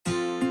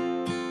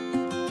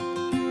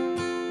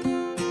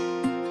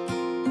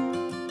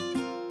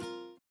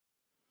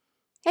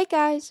Hey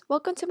guys,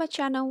 welcome to my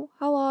channel.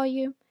 How are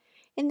you?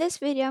 In this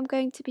video I'm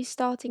going to be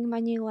starting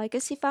my new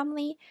legacy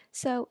family,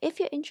 so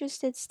if you're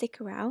interested, stick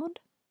around.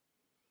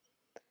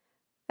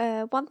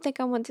 One thing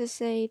I want to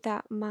say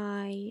that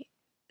my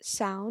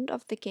sound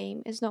of the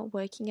game is not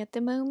working at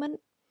the moment,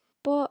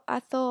 but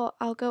I thought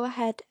I'll go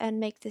ahead and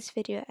make this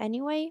video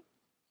anyway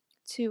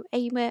to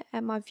aim it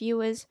at my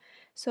viewers.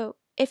 So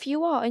if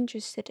you are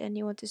interested and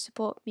you want to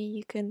support me,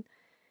 you can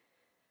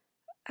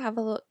have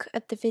a look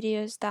at the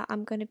videos that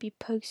I'm going to be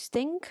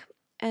posting,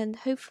 and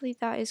hopefully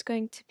that is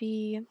going to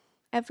be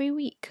every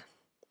week,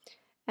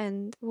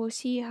 and we'll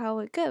see how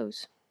it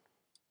goes.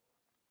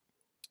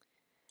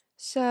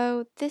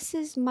 So this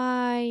is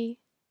my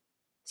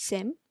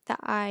sim that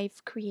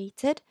I've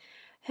created.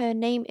 Her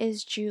name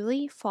is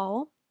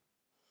Sims4,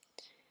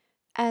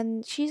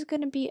 and she's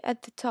going to be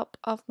at the top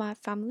of my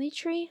family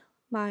tree.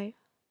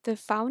 The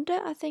founder,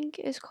 I think,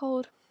 is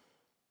called.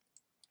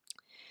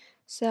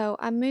 So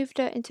I moved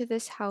her into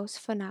this house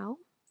for now,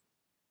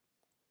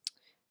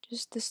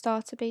 just the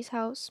starter base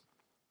house.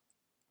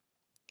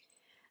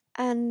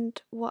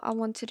 And what I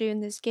want to do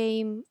in this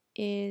game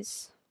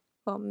is,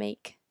 well,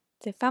 make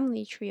the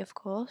family tree, of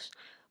course,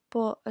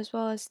 but as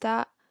well as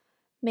that,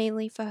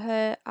 mainly for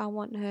her, I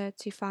want her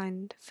to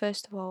find,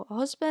 first of all, a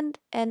husband,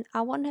 and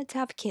I want her to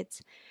have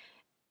kids.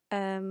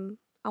 I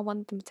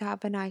want them to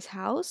have a nice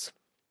house,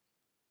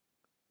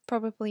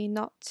 probably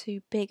not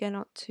too big and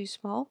not too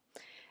small,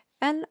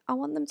 and I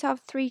want them to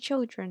have 3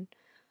 children,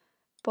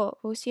 but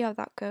we'll see how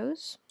that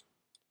goes.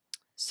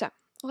 So,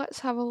 let's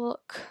have a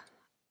look.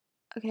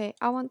 Okay,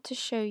 I want to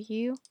show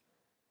you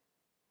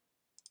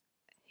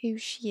who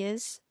she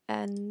is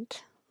and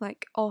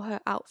like all her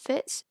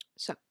outfits.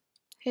 So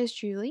here's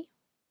Julie,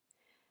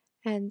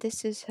 and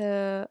this is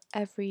her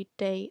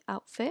everyday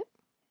outfit.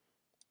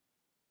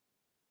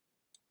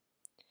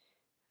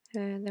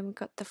 And then we've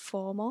got the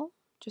formal,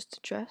 just a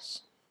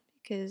dress,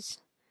 because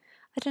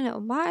I don't know,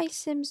 my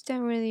Sims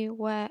don't really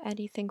wear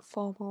anything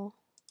formal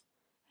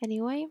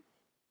anyway.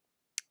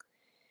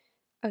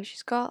 Oh,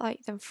 she's got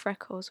like them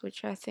freckles,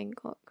 which I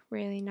think look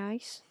really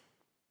nice.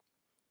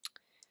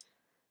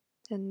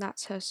 Then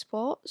that's her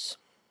sports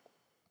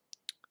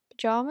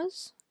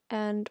pajamas.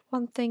 And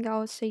one thing I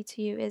would say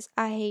to you is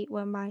I hate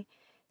when my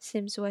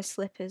Sims wear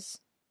slippers.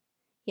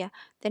 Yeah,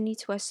 they need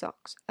to wear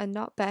socks and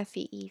not bare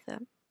feet either.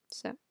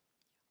 So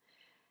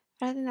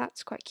I think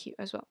that's quite cute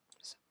as well.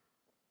 So,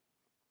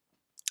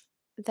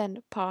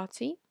 then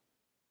party.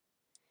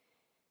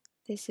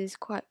 This is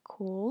quite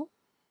cool,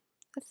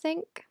 I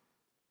think.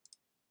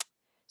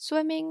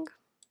 Swimming.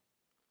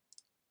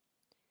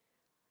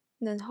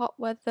 And then hot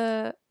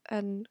weather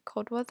and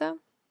cold weather.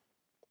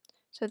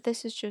 So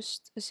this is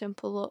just a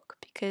simple look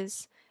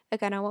because,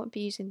 again, I won't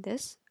be using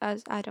this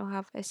as I don't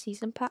have a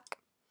season pack.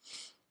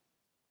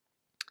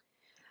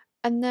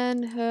 And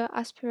then her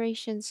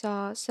aspirations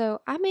are,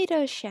 so I made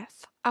her a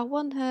chef. I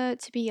want her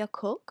to be a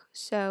cook,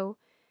 so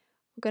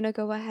we're gonna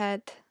go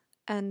ahead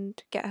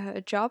and get her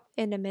a job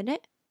in a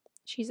minute.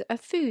 She's a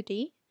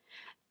foodie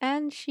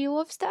and she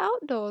loves the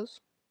outdoors.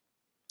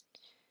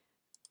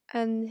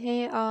 And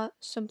here are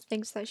some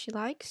things that she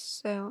likes.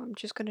 So I'm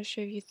just gonna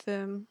show you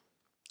them,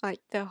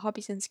 like the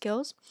hobbies and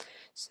skills.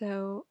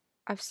 So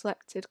I've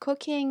selected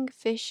cooking,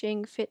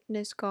 fishing,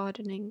 fitness,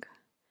 gardening,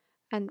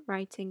 and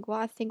writing,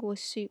 what I think will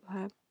suit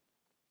her.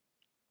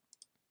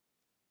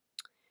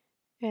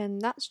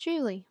 And that's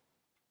Julie.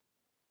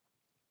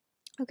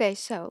 Okay,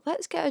 so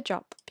let's get a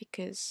job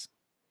because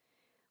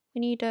we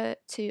need her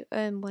to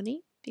earn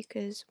money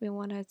because we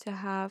want her to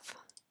have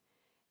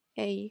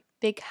a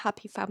big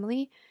happy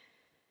family,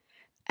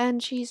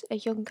 and she's a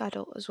young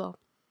adult as well.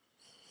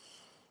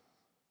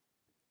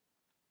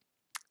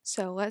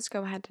 So let's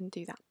go ahead and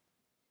do that.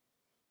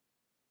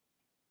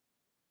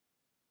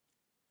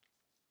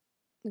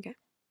 Okay.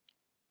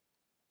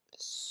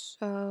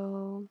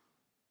 So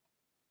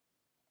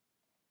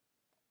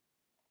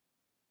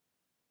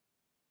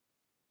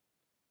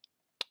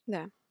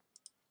there.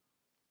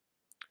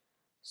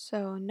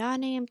 So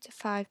 9 a.m. to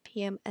 5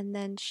 p.m. and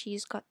then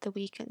she's got the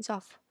weekends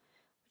off,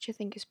 which I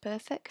think is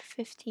perfect.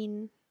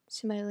 15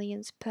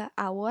 simoleons per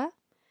hour,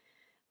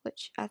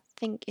 which I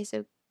think is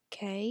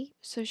okay.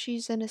 So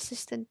she's an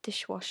assistant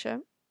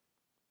dishwasher,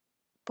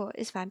 but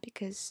it's fine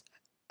because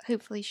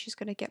hopefully she's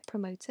going to get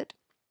promoted.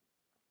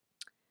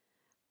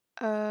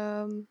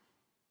 And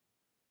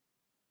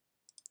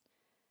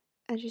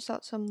she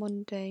starts on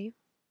Monday,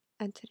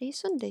 and today's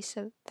Sunday,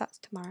 so that's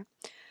tomorrow.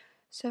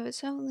 So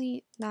it's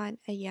only 9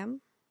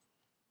 a.m.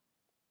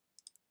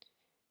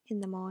 in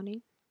the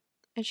morning,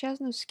 and she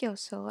has no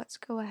skills, so let's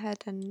go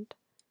ahead and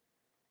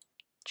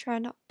try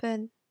not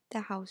burn the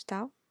house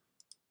down.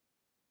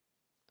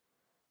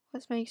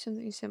 Let's make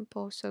something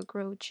simple, so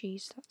grilled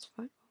cheese, that's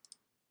fine.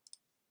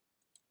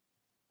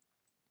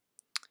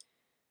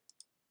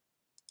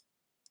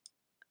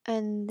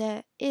 And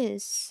there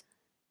is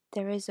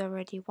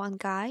already one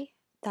guy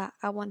that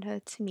I want her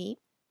to meet,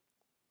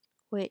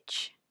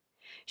 which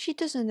she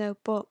doesn't know,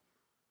 but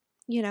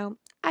you know,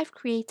 I've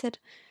created,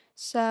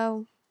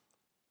 so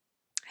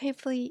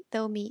hopefully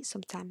they'll meet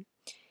sometime.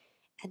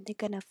 and they're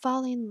gonna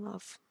fall in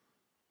love.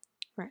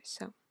 Right,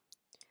 so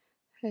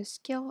her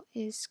skill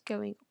is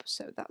going up,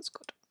 so that's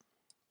good.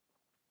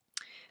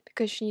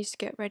 Because she needs to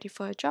get ready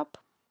for a job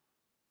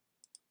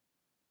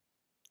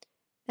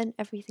and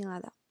everything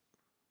like that.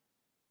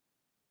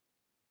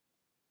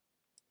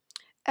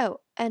 Oh,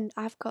 and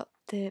I've got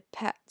the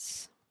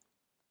pets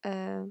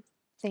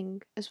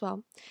thing as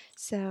well.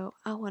 So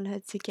I want her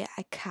to get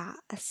a cat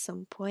at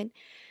some point,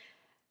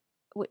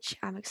 which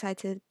I'm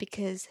excited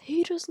because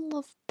who doesn't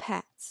love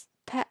pets?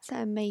 Pets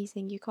are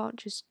amazing. You can't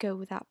just go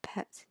without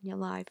pets in your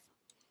life.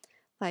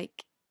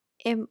 Like,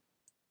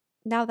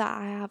 now that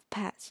I have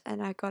pets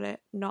and I got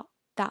it not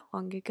that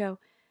long ago,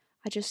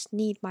 I just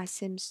need my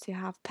Sims to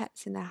have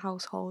pets in their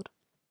household.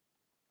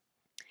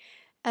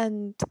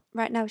 And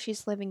right now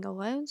she's living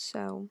alone,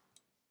 so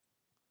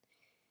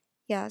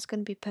yeah, it's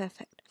gonna be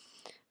perfect.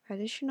 Right,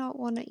 does she not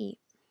want to eat?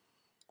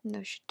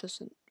 No, she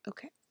doesn't.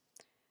 Okay.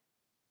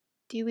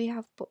 Do we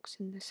have books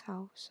in this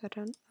house? I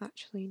don't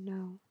actually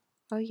know.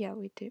 Oh yeah,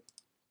 we do.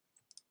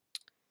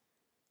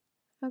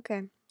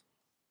 Okay.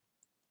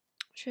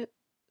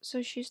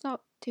 So she's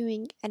not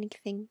doing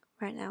anything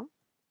right now.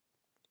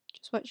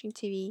 Just watching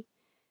TV,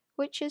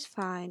 which is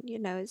fine. You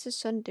know, it's a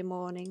Sunday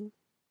morning.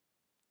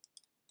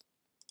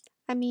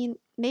 I mean,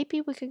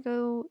 maybe we could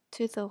go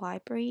to the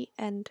library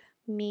and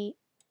meet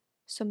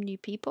some new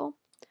people.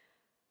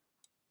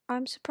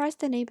 I'm surprised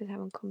the neighbors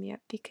haven't come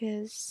yet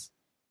because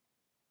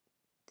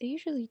they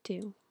usually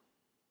do.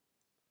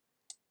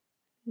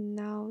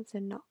 No,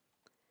 they're not.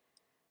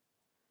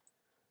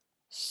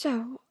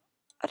 So,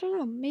 I don't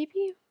know,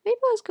 maybe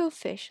let's go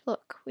fish.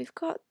 Look, we've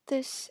got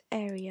this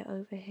area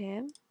over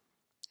here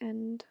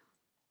and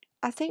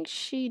I think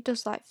she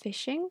does like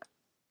fishing.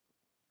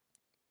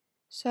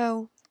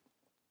 So,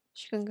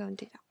 she can go and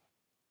do that.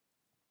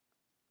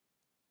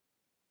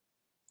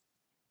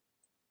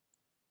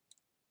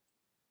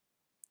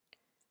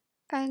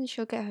 And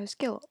she'll get her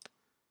skill up.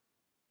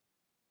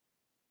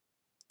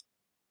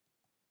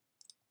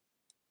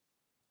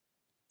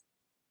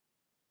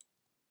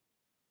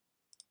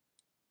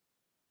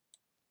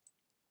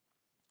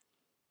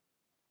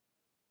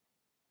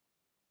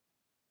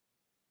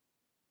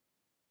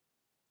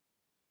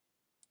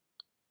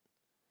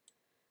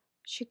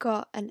 She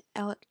got an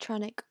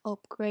electronic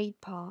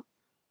upgrade part.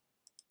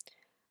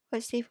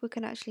 Let's see if we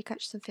can actually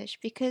catch some fish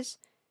because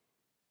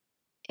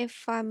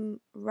if I'm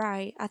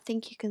right, I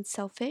think you can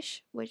sell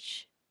fish,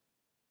 which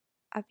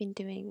I've been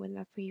doing with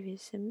my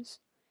previous Sims.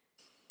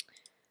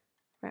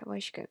 Right,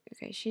 where's she going?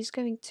 Okay, she's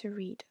going to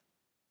read.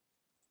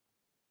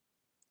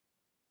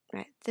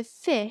 Right, the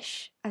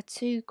fish are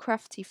too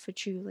crafty for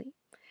Julie.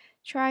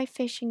 Try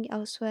fishing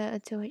elsewhere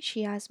until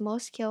she has more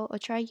skill or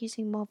try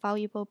using more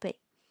valuable bait.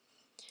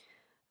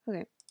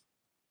 Okay.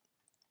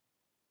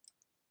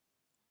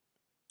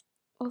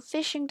 Well,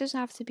 fishing doesn't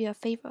have to be our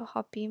favourite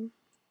hobby.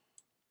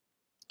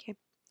 Okay.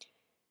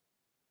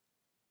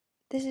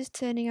 This is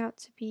turning out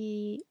to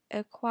be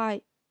a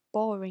quite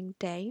boring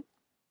day.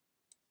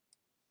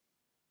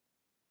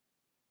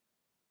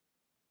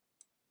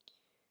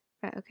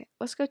 Right, okay.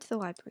 Let's go to the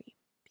library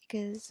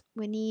because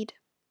we need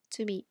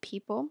to meet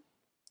people.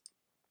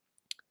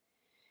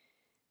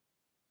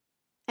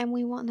 And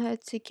we want her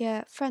to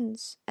get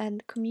friends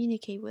and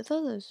communicate with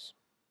others.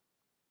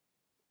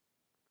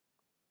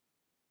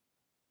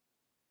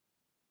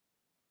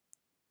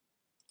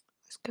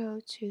 Let's go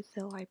to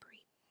the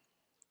library.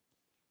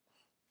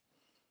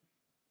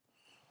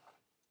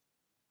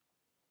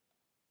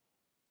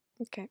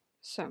 Okay,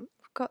 so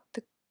we've got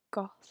the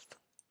goth.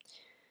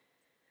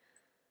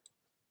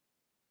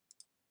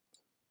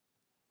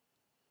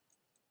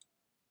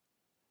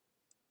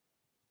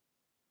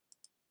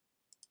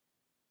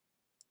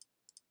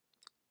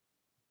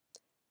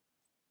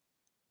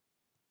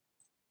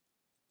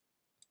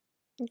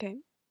 Okay.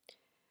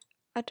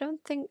 I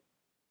don't think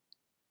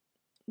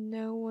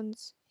no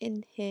one's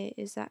in here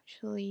is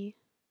actually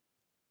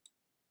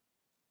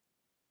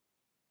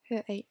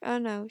her age. Oh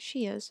no,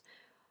 she is.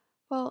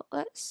 Well,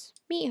 let's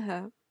meet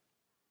her.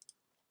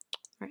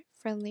 Right,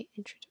 friendly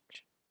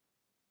introduction.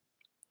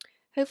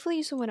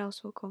 Hopefully someone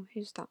else will come.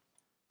 Who's that?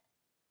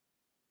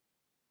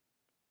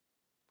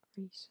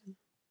 Grayson.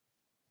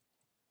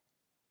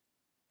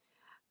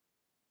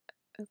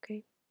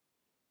 Okay.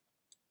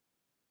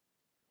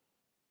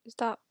 Is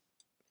that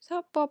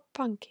Bob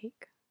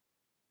Pancake?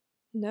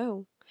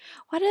 No.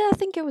 Why did I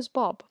think it was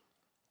Bob?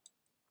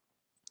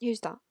 Who's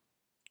that?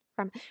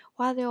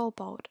 Why are they all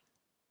bald?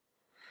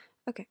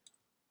 Okay.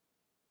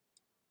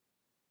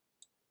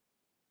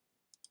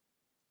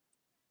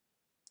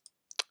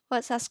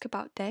 Let's ask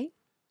about Day.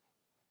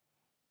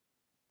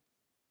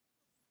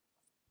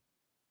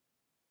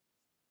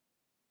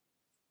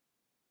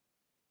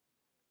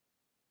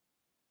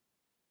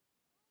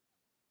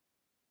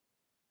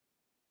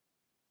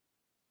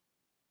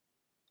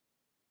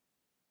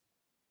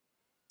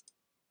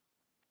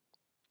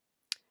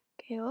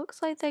 Okay, it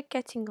looks like they're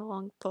getting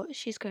along, but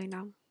she's going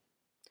now.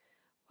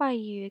 Why are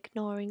you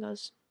ignoring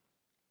us?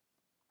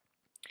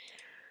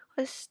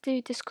 Let's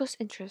discuss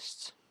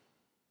interests.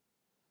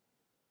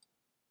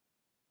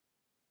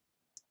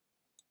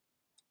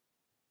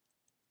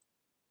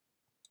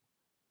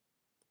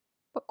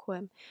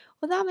 bookworm.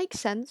 Well, that makes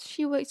sense.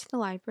 She works in the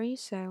library,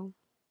 so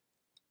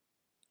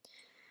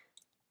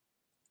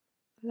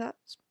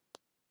that's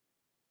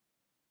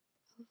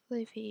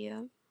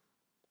Olivia.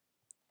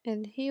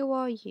 And who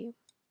are you?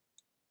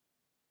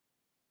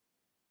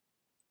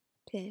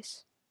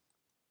 Pierce.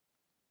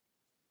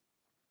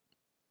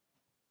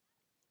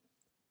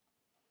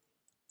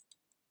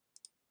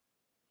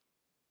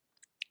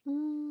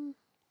 Mm.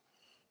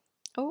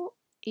 Oh,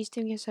 he's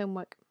doing his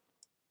homework.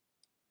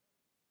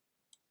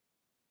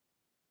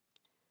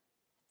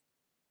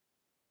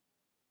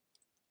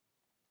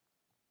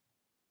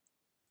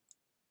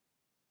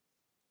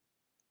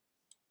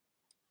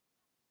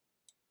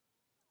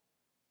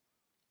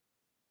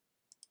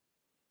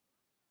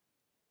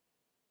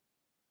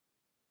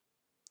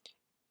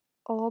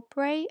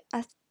 Aubrey,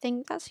 I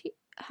think that's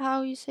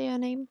how you say her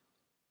name.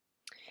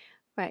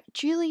 Right,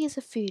 Julie is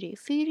a foodie.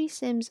 Foodie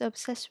Sims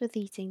obsessed with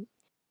eating.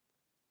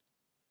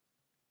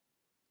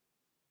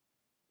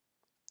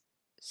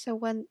 So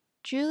when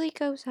Julie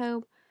goes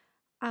home,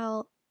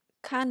 I'll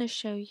kind of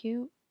show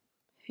you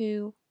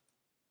who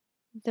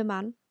the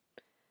man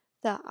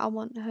that I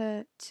want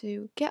her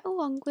to get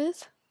along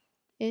with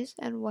is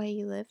and where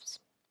he lives.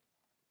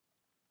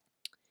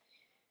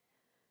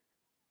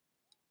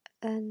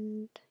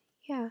 And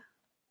yeah,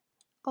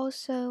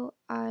 also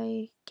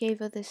I gave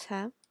her this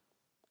hair.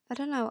 I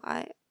don't know,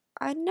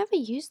 I never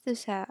used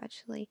this hair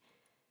actually.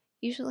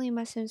 Usually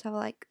my Sims have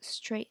like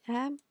straight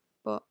hair,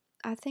 but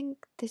I think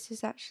this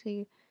is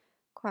actually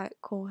quite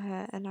cool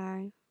hair and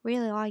I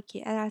really like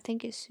it and I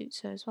think it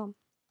suits her as well.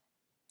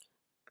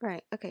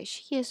 Right, okay,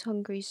 she is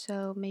hungry,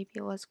 so maybe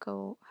let's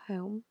go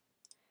home.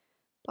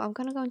 But I'm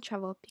gonna go and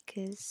travel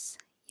because,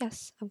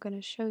 yes, I'm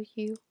gonna show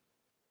you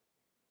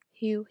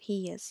who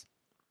he is.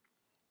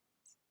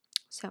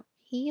 So,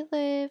 he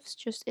lives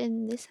just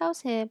in this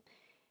house here,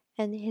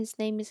 and his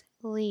name is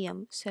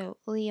Liam. So,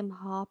 Liam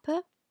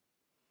Harper.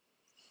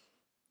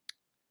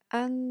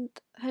 And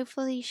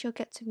hopefully, she'll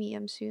get to meet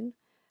him soon.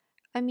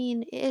 I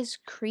mean, it is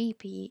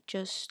creepy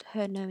just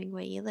her knowing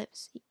where he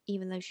lives,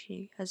 even though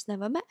she has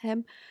never met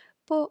him.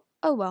 But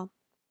oh well.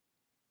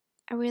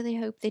 I really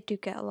hope they do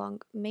get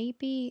along.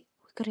 Maybe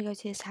we're gonna go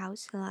to his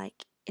house and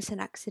like it's an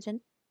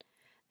accident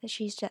that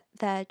she's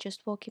there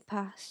just walking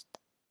past,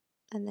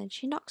 and then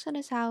she knocks on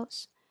his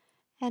house,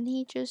 and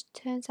he just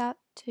turns out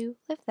to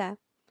live there,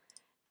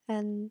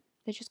 and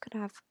they're just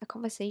gonna have a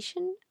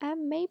conversation,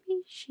 and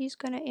maybe she's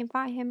gonna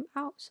invite him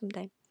out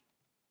someday.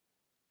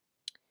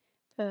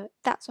 But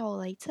that's all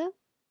later.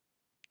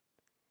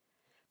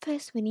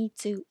 First, we need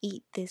to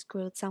eat this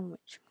grilled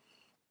sandwich.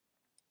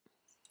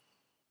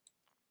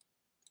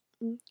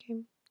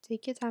 Okay,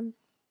 take your time.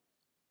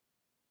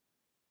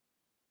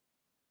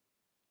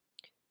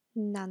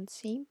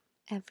 Nancy.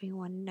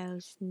 Everyone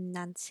knows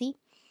Nancy.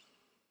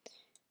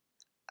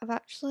 I've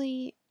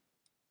actually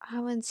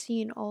haven't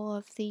seen all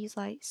of these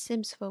like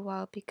Sims for a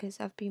while because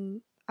I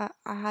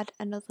had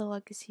another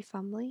legacy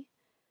family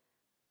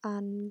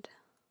and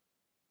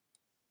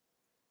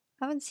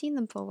I haven't seen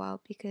them for a while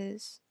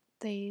because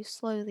they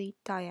slowly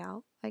die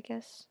out, I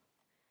guess.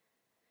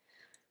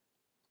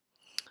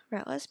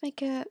 Right, let's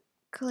make a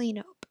clean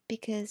up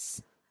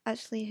because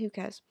actually who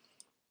cares?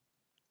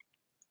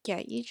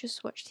 Yeah, you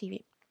just watch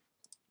TV.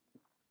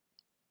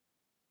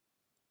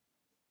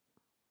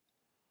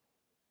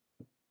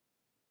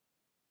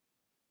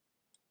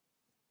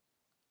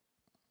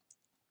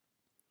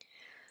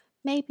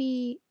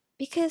 Maybe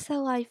because her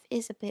life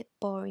is a bit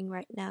boring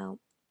right now,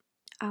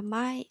 I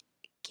might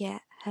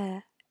get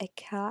her a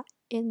cat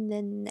in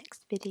the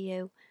next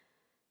video.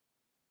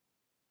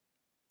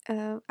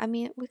 I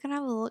mean, we can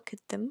have a look at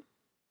them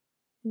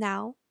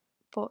now,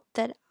 but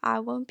then I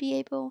won't be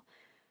able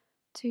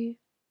to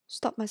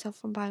stop myself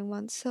from buying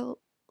one, so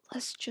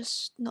let's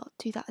just not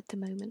do that at the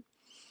moment.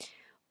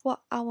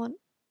 What I want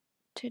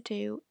to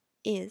do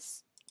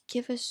is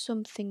give us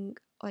something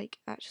like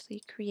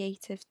actually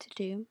creative to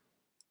do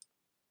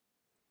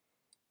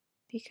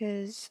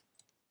because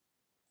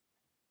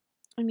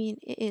I mean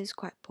it is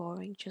quite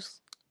boring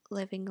just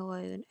living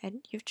alone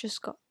and you've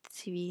just got the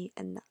TV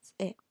and that's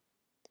it.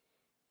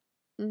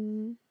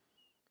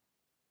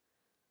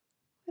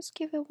 Let's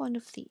give her one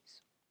of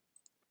these.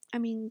 I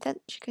mean then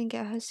she can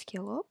get her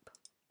skill up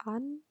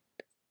and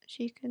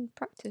she can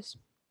practice.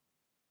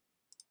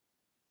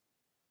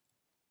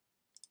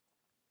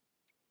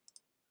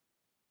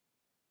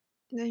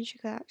 Then she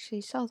could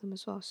actually sell them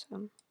as well,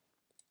 so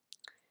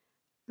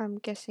I'm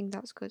guessing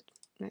that's good.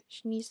 Right,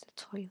 she needs the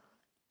toilet.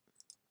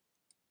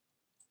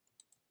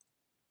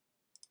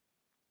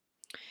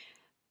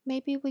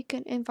 Maybe we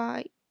can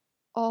invite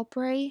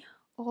Aubrey.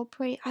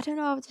 Aubrey, I don't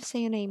know how to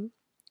say her name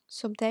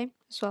someday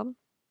as well.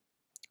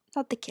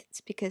 Not the kids,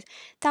 because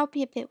that would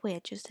be a bit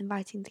weird just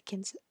inviting the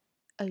kids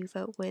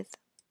over with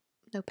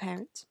no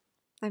parents.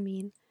 I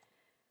mean,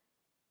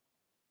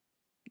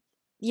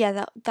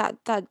 yeah,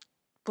 that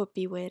would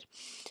be weird.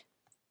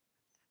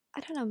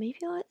 I don't know, maybe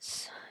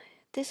let's.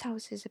 This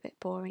house is a bit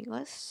boring.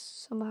 Let's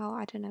somehow,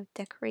 I don't know,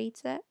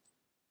 decorate it.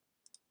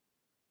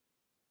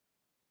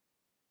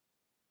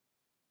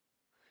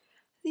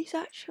 These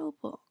actual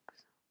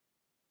books.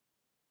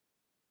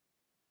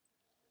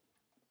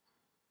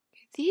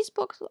 These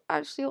books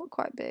actually look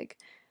quite big.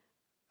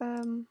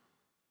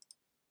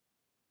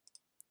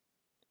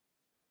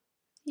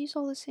 These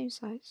all the same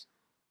size.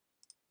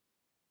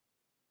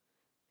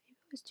 Maybe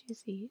let's do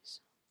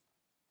these.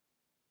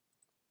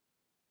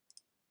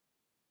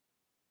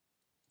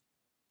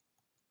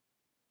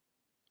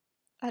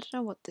 I don't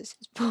know what this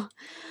is, but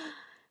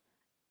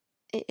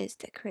it is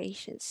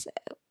decoration, so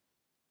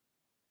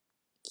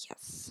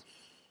yes.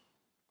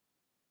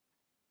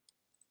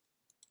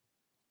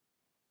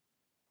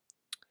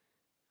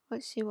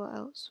 Let's see what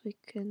else we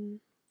can,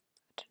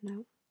 I don't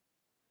know,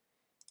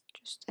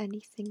 just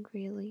anything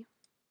really.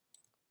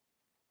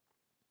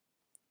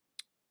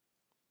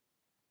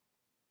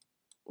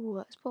 Ooh,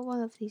 let's put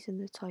one of these in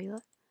the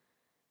toilet.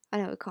 I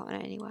know we can't put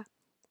it anywhere.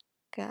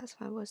 Okay, that's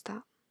fine. What's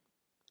that?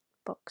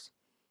 Books.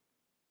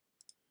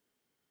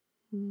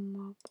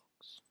 More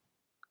books.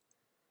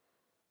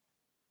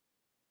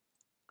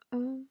 I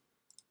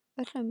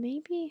don't know,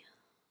 maybe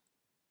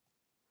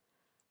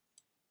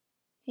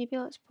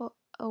let's put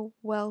a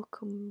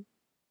welcome,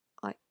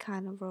 like,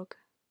 kind of rug.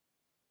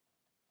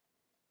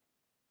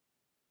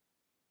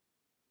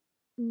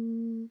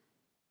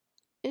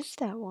 Is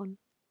there one?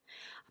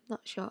 I'm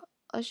not sure.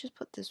 Let's just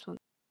put this one.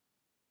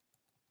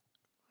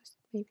 Let's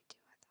maybe do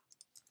like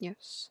that.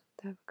 Yes,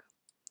 there we go.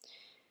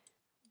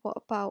 What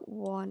about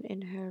one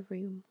in her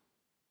room?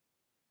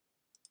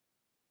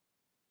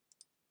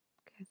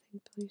 Okay, I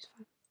think blue's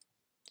fine.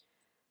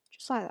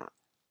 Just like that.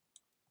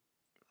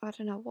 I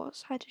don't know, what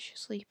side does she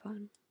sleep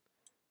on?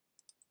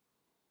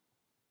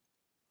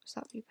 Does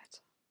that be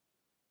better?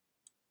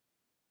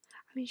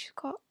 I mean, she's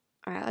got...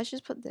 Alright, let's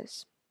just put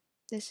this.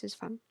 This is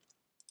fun.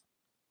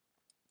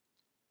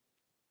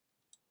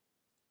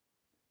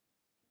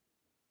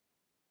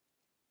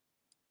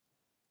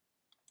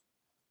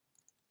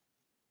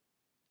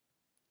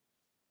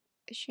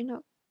 Is she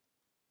not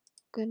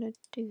gonna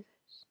do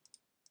this?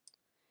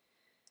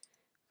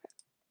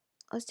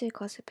 Let's do a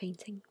classic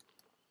painting.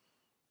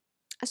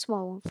 A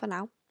small one for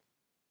now.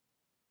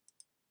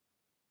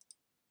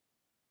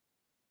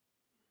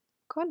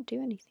 Can't do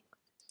anything with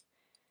this.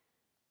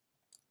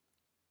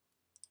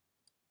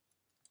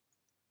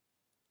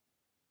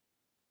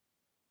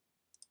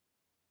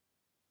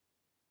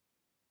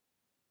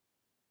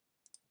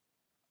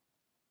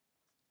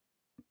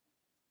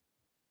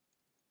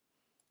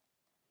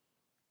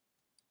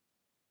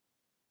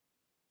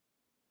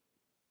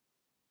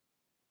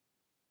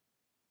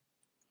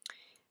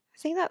 I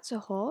think that's a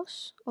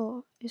horse,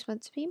 or is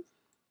meant to be.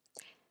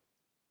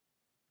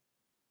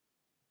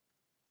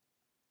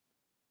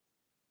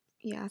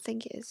 Yeah, I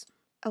think it is.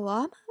 A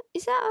llama?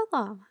 Is that a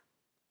llama?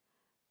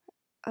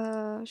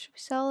 Should we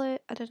sell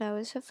it? I don't know,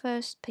 it's her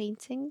first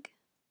painting.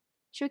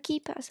 Should we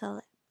keep it or sell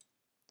it?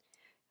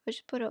 We'll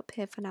just put it up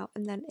here for now,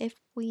 and then if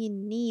we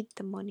need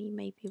the money,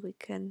 maybe we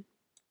can,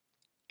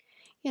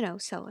 you know,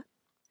 sell it.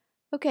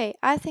 Okay,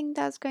 I think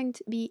that's going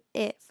to be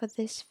it for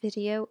this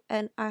video,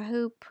 and I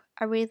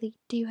really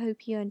do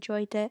hope you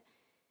enjoyed it,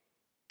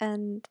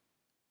 and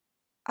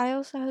I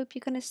also hope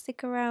you're going to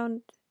stick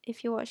around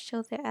if you watch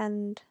till the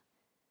end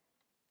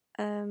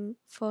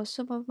for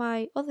some of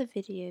my other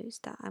videos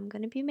that I'm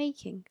going to be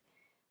making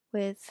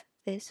with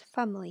this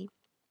family.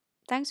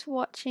 Thanks for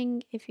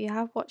watching if you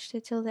have watched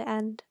it till the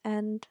end,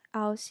 and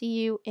I'll see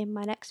you in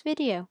my next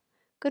video.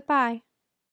 Goodbye.